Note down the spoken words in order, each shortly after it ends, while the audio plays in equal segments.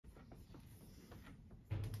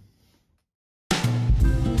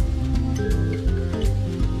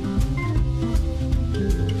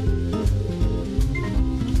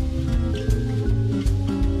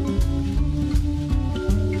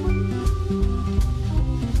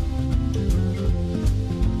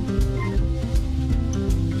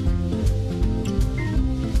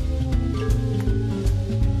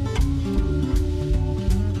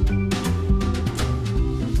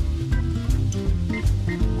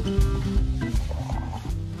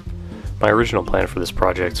My original plan for this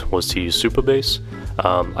project was to use Supabase.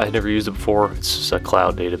 I had never used it before. It's just a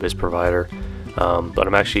cloud database provider, but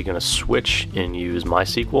I'm actually going to switch and use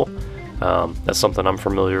MySQL. That's something I'm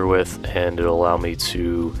familiar with, and it'll allow me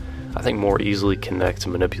to, I think, more easily connect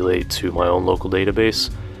and manipulate to my own local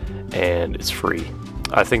database, and it's free.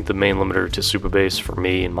 I think the main limiter to Supabase for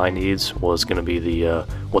me and my needs was going to be the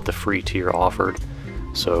what the free tier offered.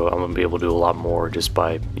 So I'm going to be able to do a lot more just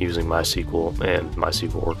by using MySQL and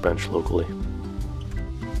MySQL Workbench locally.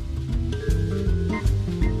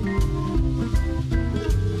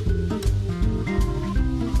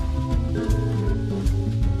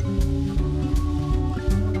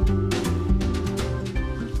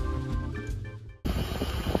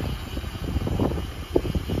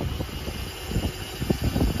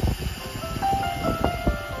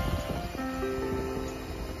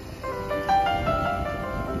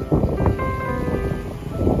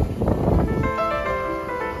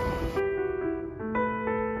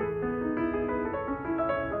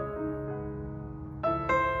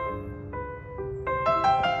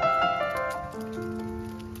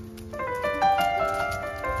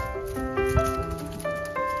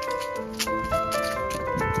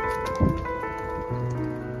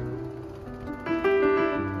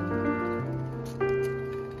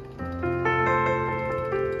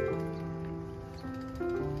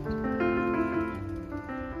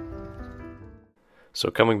 So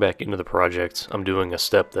coming back into the project, I'm doing a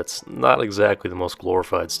step that's not exactly the most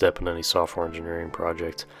glorified step in any software engineering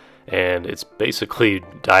project, and it's basically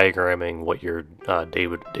diagramming what your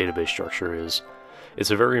database structure is. It's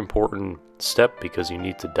a very important step because you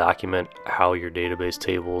need to document how your database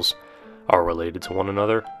tables are related to one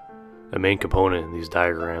another. A main component in these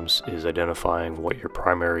diagrams is identifying what your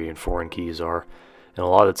primary and foreign keys are, and a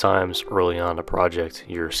lot of times early on in a project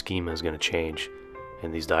your schema is going to change,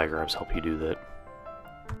 and these diagrams help you do that.